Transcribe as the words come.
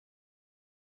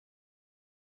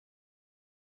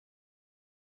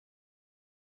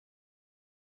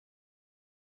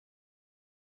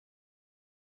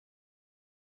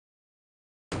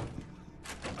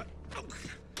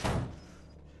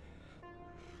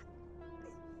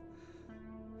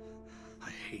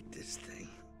hate this thing.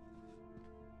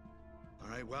 All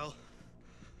right, well,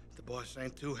 the boss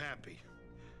ain't too happy.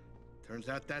 Turns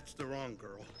out that's the wrong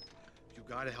girl. You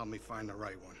gotta help me find the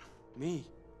right one. Me?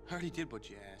 I already did what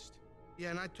you asked. Yeah,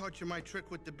 and I taught you my trick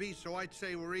with the bee, so I'd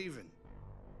say we're even.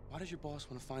 Why does your boss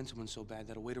want to find someone so bad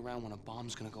that'll wait around when a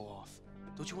bomb's gonna go off?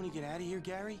 Don't you want to get out of here,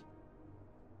 Gary?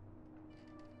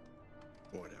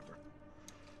 Whatever.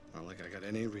 Not like I got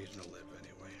any reason to live anyway.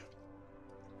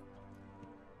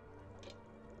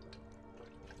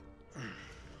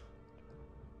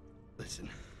 Listen,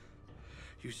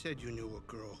 you said you knew a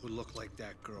girl who looked like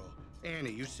that girl.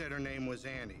 Annie, you said her name was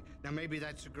Annie. Now maybe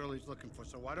that's the girl he's looking for,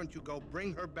 so why don't you go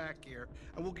bring her back here,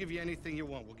 and we'll give you anything you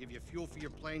want. We'll give you fuel for your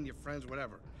plane, your friends,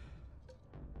 whatever.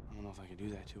 I don't know if I could do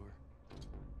that to her.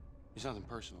 It's nothing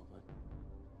personal, but...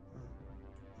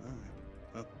 All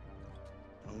right. Well,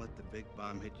 don't let the big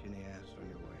bomb hit you in the ass on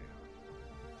your way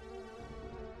out.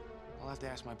 I'll have to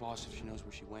ask my boss if she knows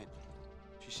where she went.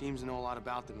 She seems to know a lot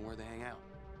about them and where they hang out.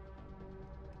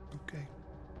 Okay.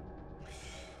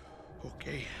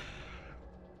 Okay.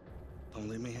 Don't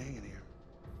leave me hanging here.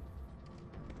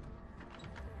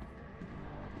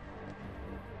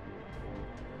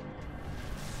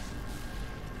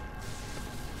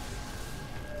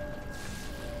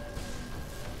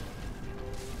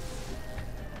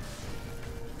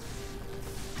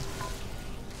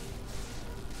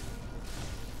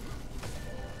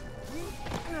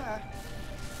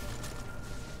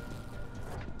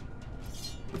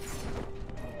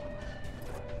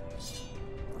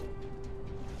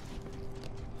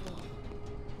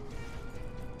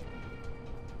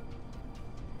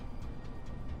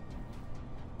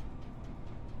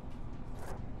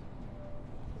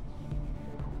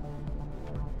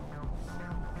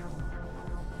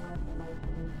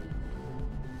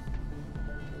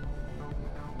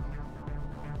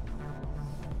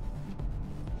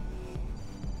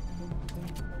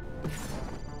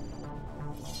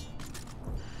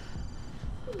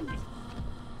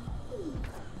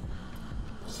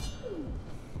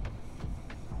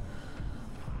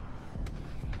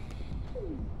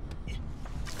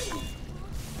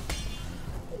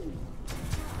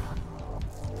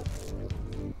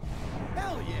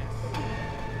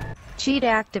 Cheat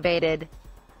activated.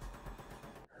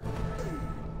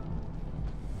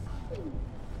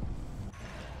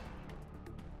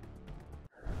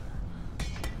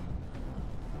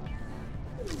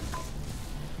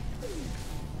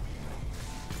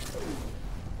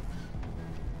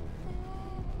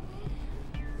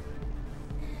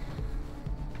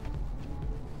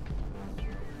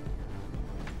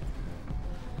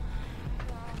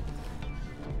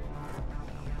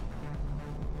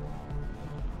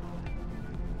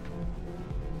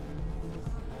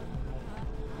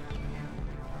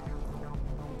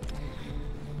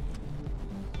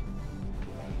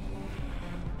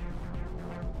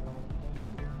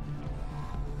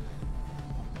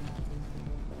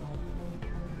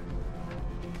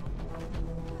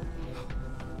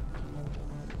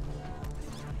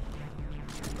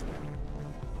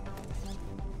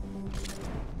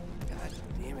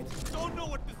 Don't know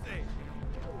what to say.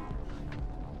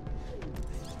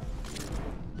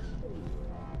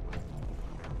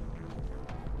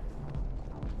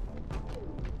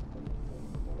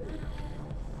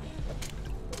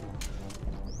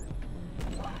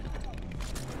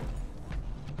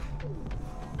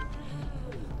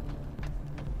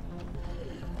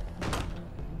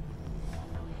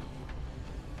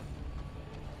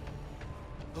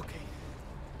 Okay.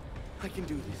 I can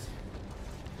do this.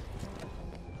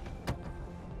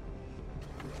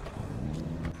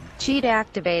 Cheat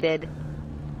activated.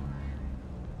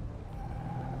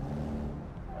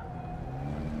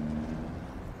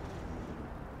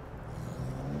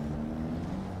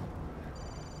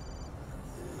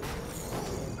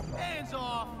 Hands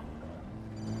off!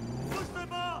 Push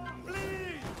them up, please!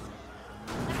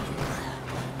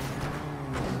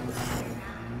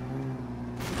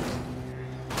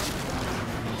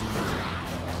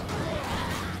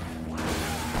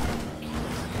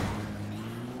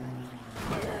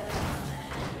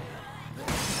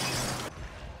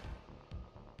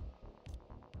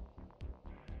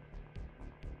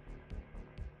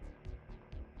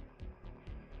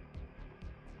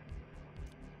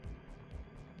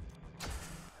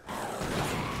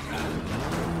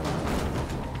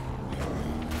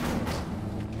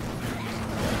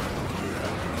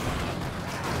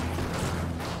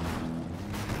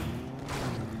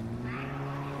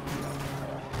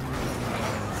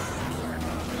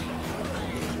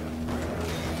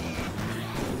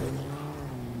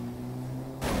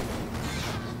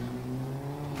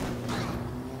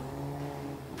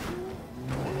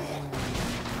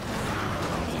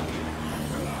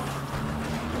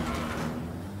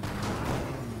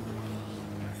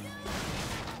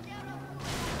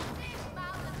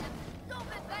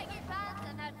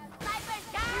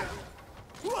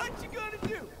 What you gonna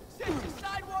do? Set your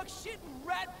sidewalk shit and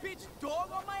rat bitch dog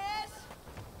on my ass?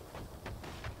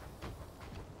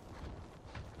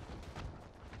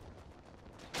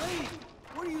 Please,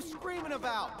 what are you screaming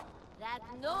about? That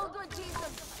no good piece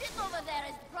of shit over there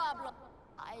is the problem.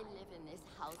 I live in this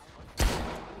house for 20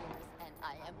 years, and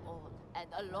I am old and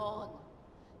alone.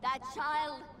 That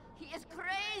child, he is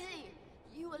crazy.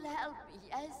 You will help me,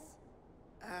 yes?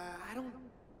 I don't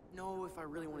know if I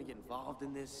really want to get involved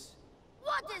in this.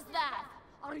 What is that?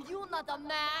 Are you not a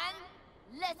man?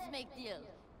 Let's make deal.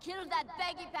 Kill that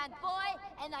baggy pant boy,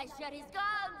 and I share his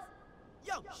guns.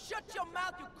 Yo, shut your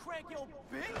mouth, you cranky old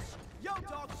bitch! Yo,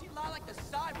 dog, she lie like the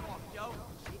sidewalk, yo.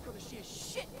 She ain't gonna share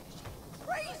shit. She's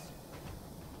crazy.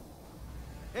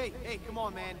 Hey, come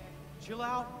on, man. Chill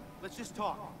out. Let's just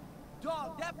talk.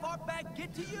 Dog, that fart bag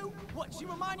get to you? What, she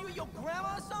remind you of your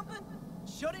grandma or something?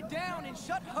 Shut it down and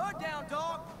shut her down,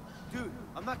 dog. Dude,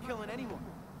 I'm not killing anyone.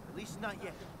 At least not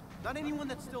yet. Not anyone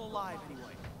that's still alive,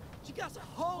 anyway. She got a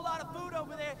whole lot of food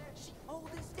over there. She old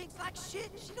and stinks like shit.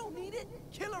 She don't need it.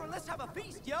 Kill her and let's have a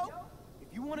feast, yo.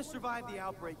 If you want to survive the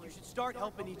outbreak, you should start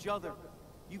helping each other.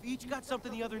 You've each got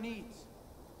something the other needs.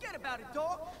 Forget about it,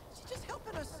 dog. She's just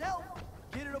helping herself.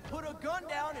 Get her to put her gun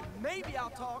down and maybe I'll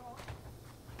talk.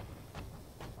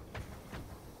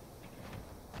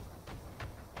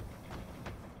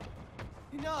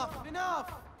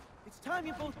 Enough! It's time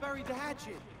you both buried the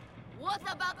hatchet. What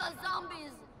about the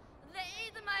zombies? They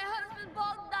ate my husband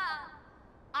Bogdan.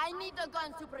 I need the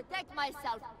guns to protect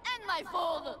myself and my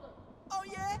food. Oh,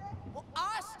 yeah? Well,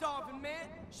 I'm starving, man.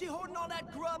 She holding all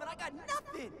that grub and I got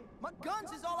nothing. My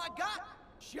guns is all I got.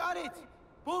 Shut it!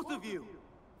 Both of you!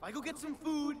 If I go get some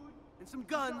food and some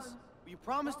guns, will you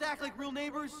promise to act like real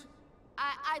neighbors?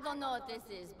 I don't know what this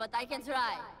is, but I can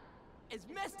try. As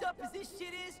messed up as this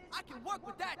shit is, I can work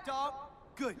with that, dog.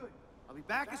 Good. I'll be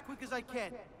back as quick as I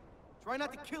can. Try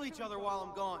not to kill each other while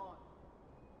I'm gone.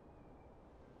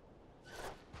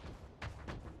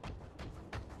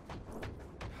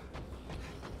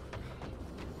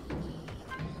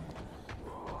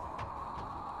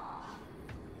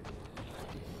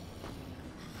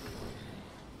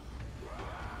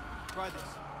 Try this.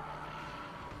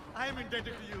 I am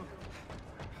indebted to you.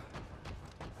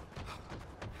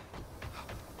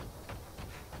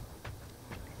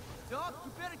 Dog,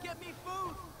 you better get me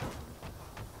food.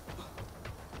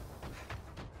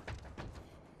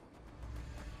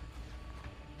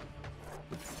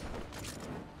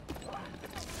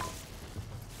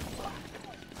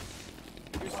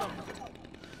 Here's something.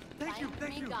 Thank you.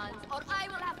 Find me guns, or I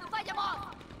will have to fight them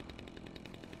off.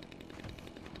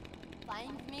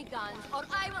 Find me guns, or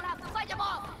I will have to fight them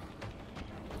off.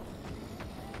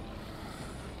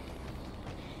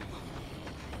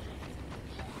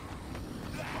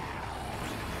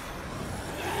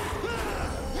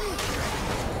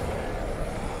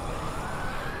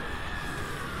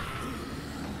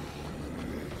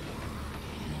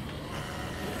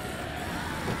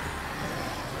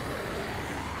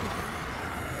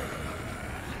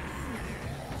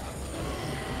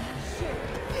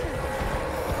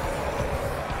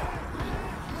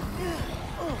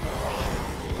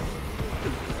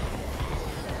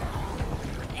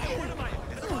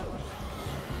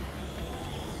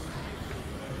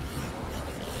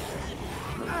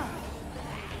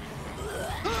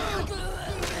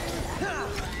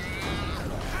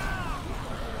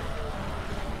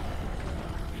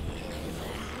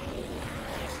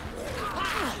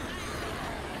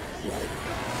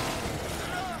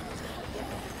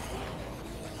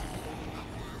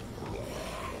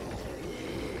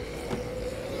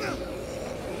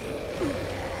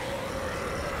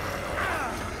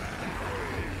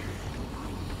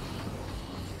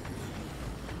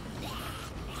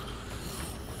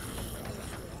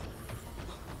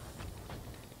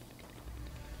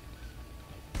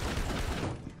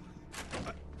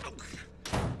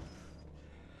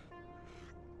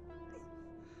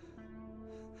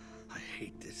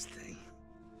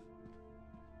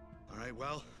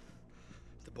 Well,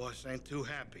 the boss ain't too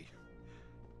happy.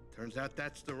 Turns out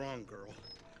that's the wrong girl.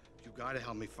 You gotta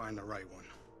help me find the right one.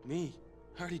 Me?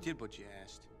 I already did what you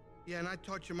asked. Yeah, and I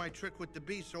taught you my trick with the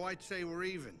bee, so I'd say we're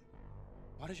even.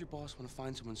 Why does your boss want to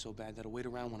find someone so bad that'll wait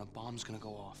around when a bomb's gonna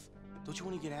go off? Don't you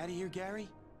want to get out of here, Gary?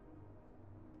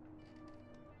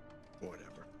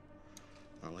 Whatever.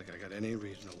 Not like I got any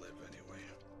reason to live anyway.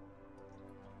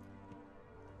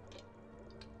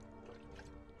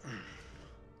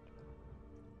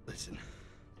 Listen,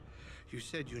 you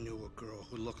said you knew a girl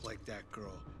who looked like that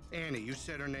girl. Annie, you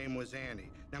said her name was Annie.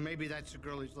 Now maybe that's the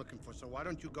girl he's looking for, so why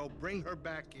don't you go bring her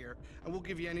back here, and we'll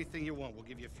give you anything you want. We'll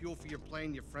give you fuel for your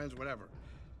plane, your friends, whatever.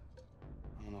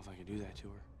 I don't know if I could do that to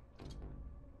her.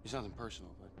 It's nothing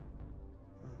personal, but...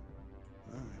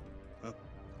 All right. Well,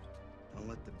 don't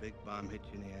let the big bomb hit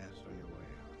you in the ass on your way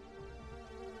out.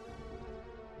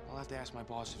 I'll have to ask my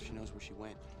boss if she knows where she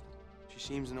went. She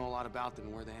seems to know a lot about them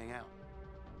and where they hang out.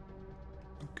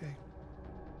 Okay.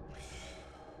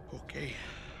 Okay.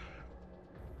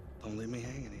 Don't leave me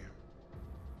hanging here.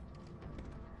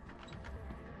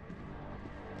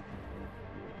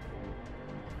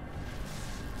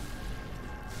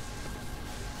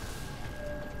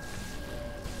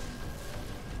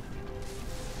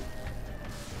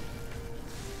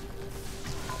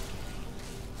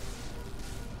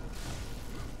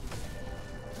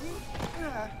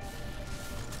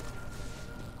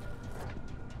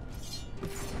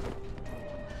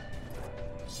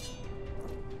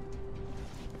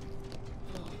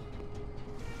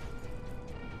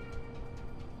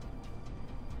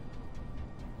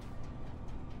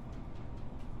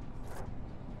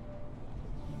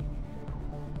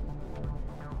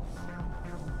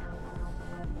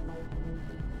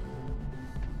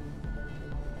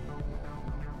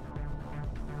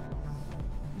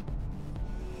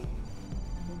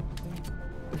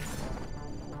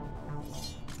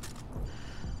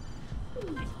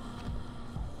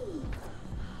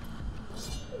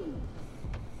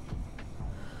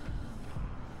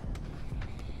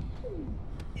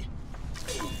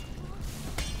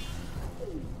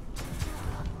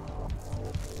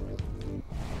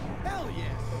 Hell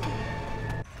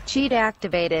yeah! Cheat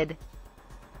activated.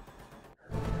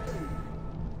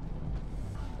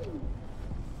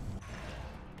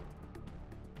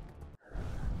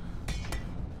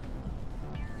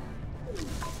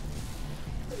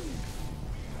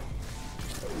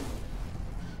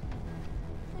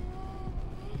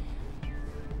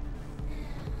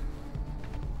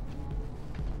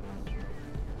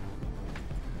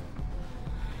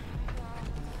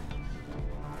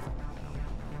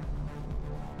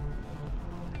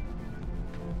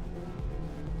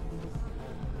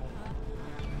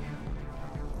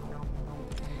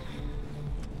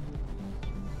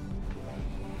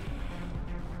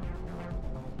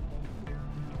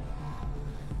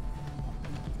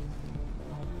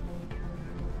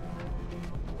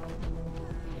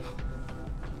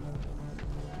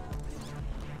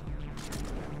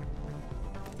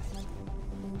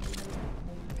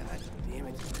 God damn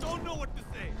it. Don't know what to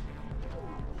say.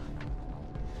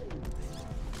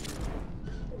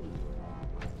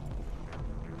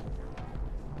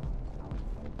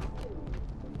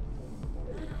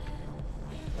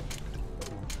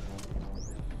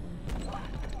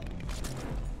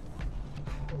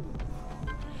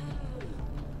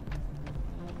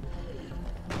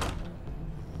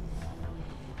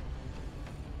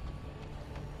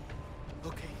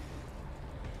 Okay.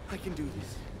 I can do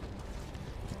this.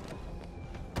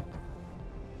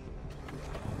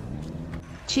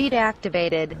 Cheat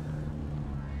activated.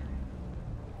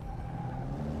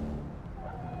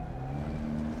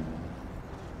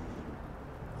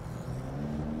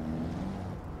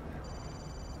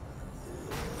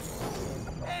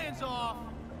 Hands off!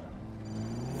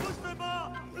 Push them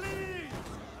up, please!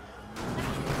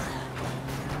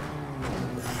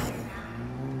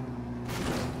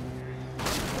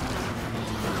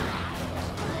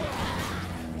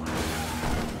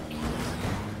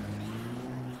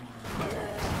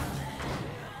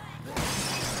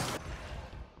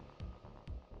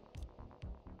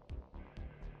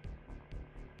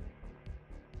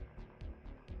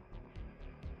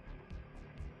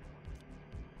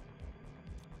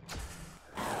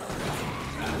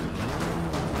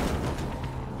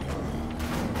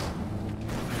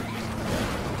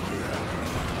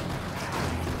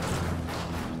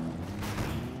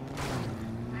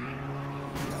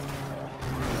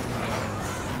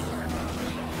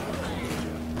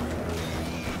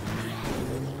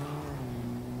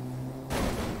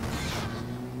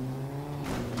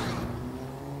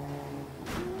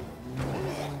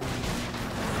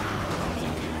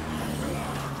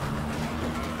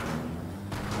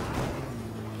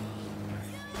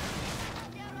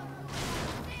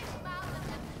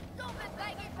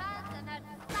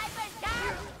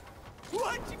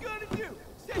 What you gonna do?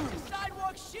 Set your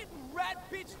sidewalk shit and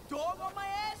rat bitch dog on my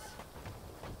ass?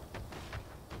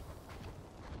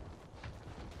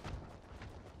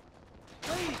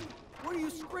 Hey, what are you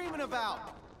screaming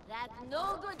about? That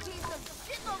no good piece of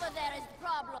shit over there is the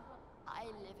problem. I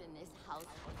live in this house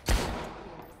for 10 years,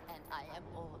 and I am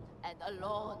old and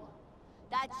alone.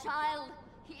 That child,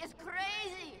 he is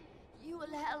crazy. You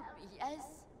will help me, yes?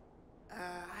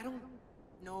 I don't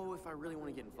know if I really want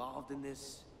to get involved in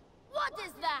this. What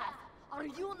is that? Are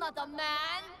you not a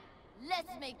man? Let's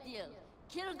make deal.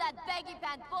 Kill that baggy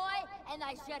pant boy, and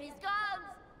I share his guns.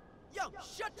 Yo,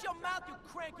 shut your mouth, you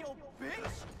cranky old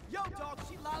bitch! Yo, dog,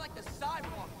 she lie like the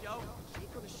sidewalk, yo. She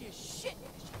ain't gonna share shit.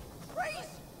 She's crazy.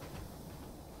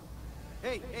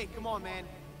 Hey, come on, man.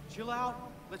 Chill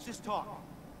out. Let's just talk.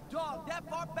 Dog, that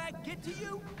far back get to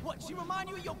you? What, she remind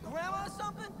you of your grandma or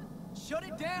something? Shut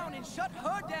it down and shut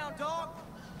her down, dog.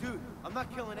 Dude, I'm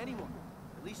not killing anyone.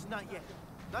 At least not yet.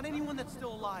 Not anyone that's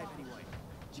still alive, anyway.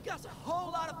 She got a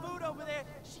whole lot of food over there.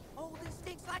 She old and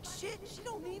stinks like shit. She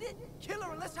don't need it. Kill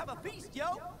her and let's have a feast, yo.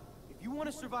 If you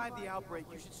want to survive the outbreak,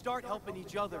 you should start helping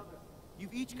each other.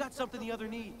 You've each got something the other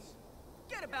needs.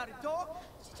 Forget about it, dog.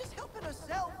 She's just helping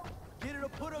herself. Get her to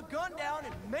put her gun down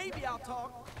and maybe I'll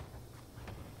talk.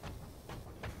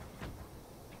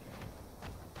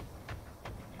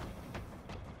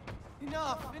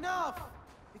 Enough!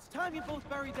 It's time you both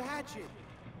buried the hatchet.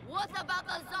 What about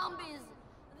the zombies?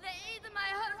 They ate my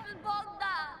husband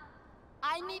Bogdan.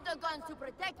 I need the guns to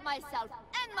protect myself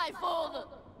and my food.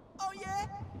 Oh, yeah?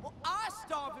 Well, I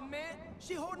starving, man.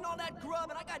 She hoarding all that grub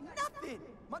and I got nothing.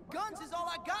 My guns is all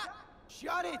I got.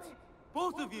 Shut it!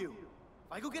 Both of you!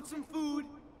 If I go get some food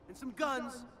and some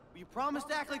guns, will you promise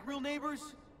to act like real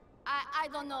neighbors? I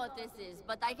don't know what this is,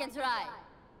 but I can try.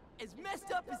 As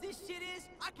messed up as this shit is,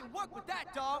 I can work with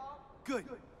that, dog. Good.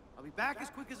 I'll be back as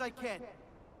quick as I can.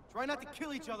 Try not to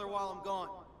kill each other while I'm gone.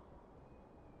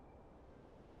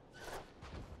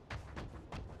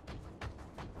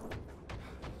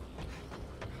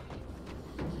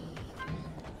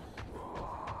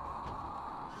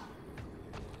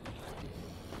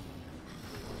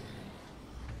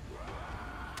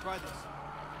 Try this.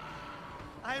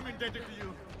 I am indebted to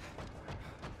you.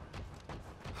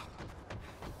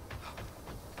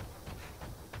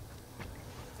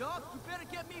 Dog, you better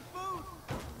get me food.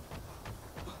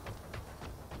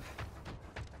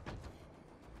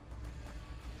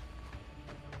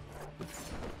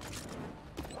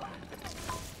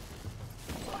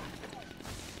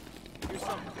 Here's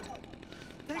something.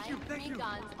 Thank you. Find me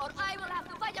guns, or I will have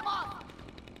to fight them off.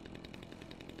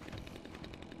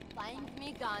 Find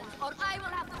me guns, or I will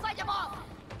have to fight them off.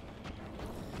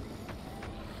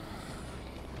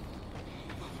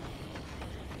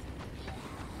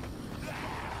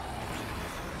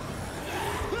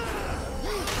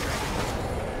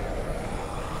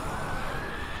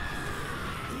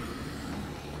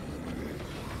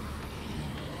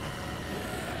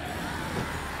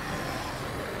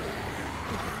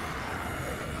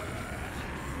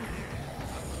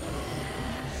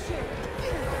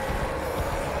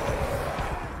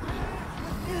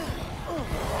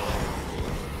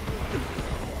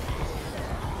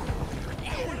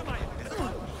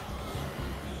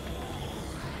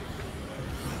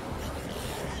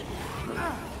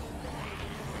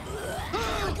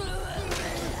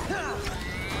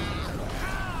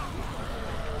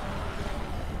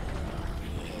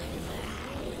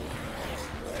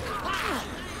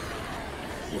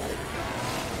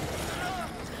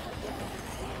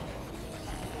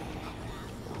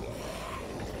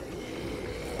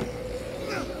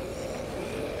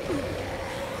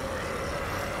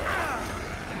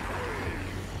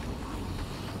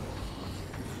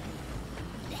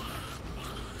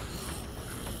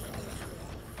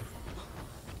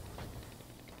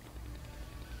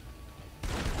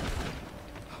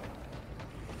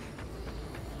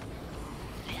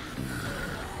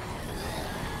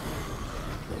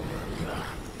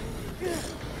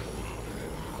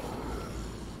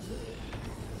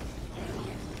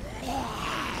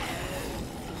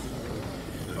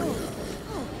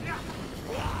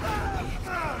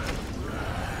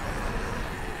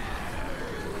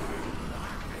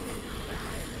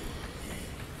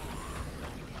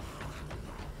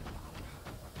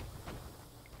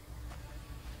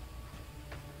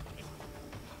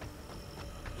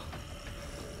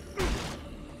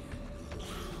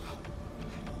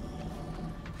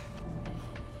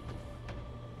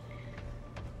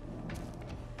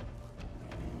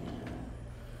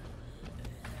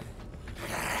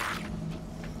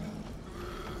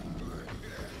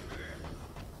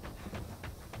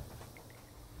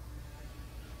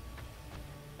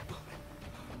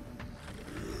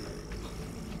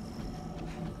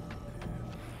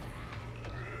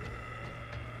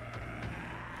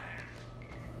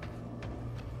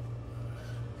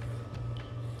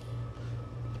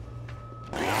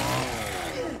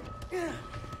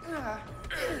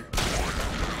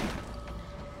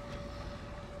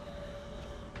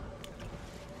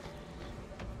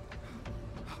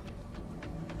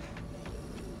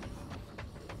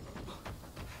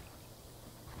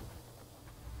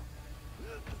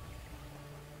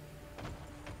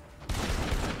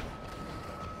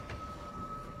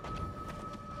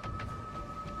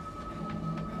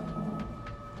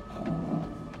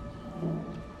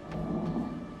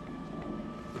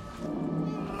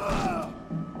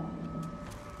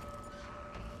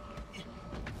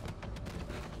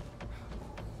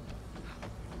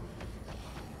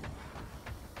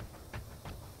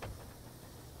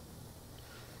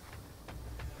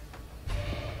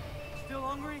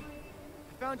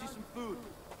 found you some food.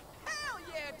 Hell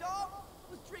yeah, dog!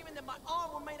 Was dreaming that my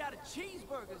arm were made out of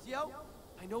cheeseburgers, yo!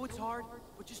 I know it's hard,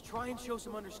 but just try and show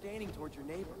some understanding towards your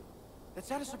neighbor. That's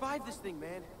how to survive this thing,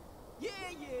 man. Yeah,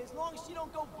 as long as she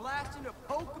don't go blasting her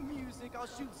polka music, I'll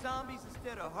shoot zombies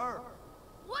instead of her.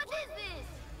 What is this?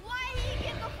 Why he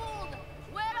get the food?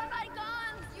 Where are my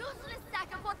guns? Useless sack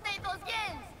of potato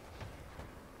skins!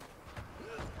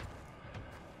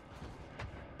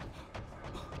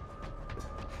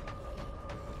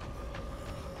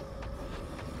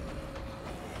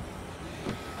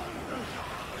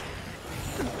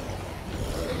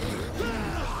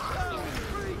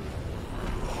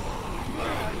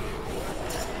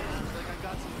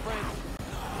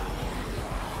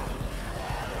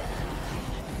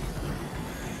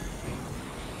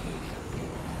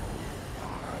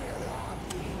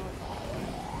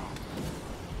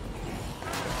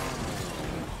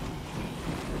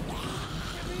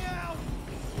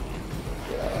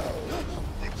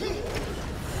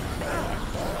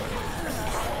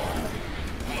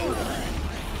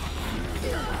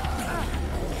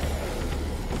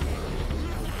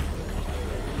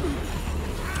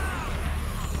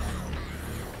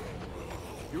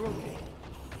 You're okay.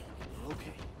 You're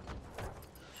okay.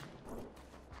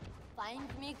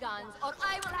 Find me guns, or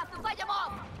I will have to fight them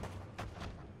off!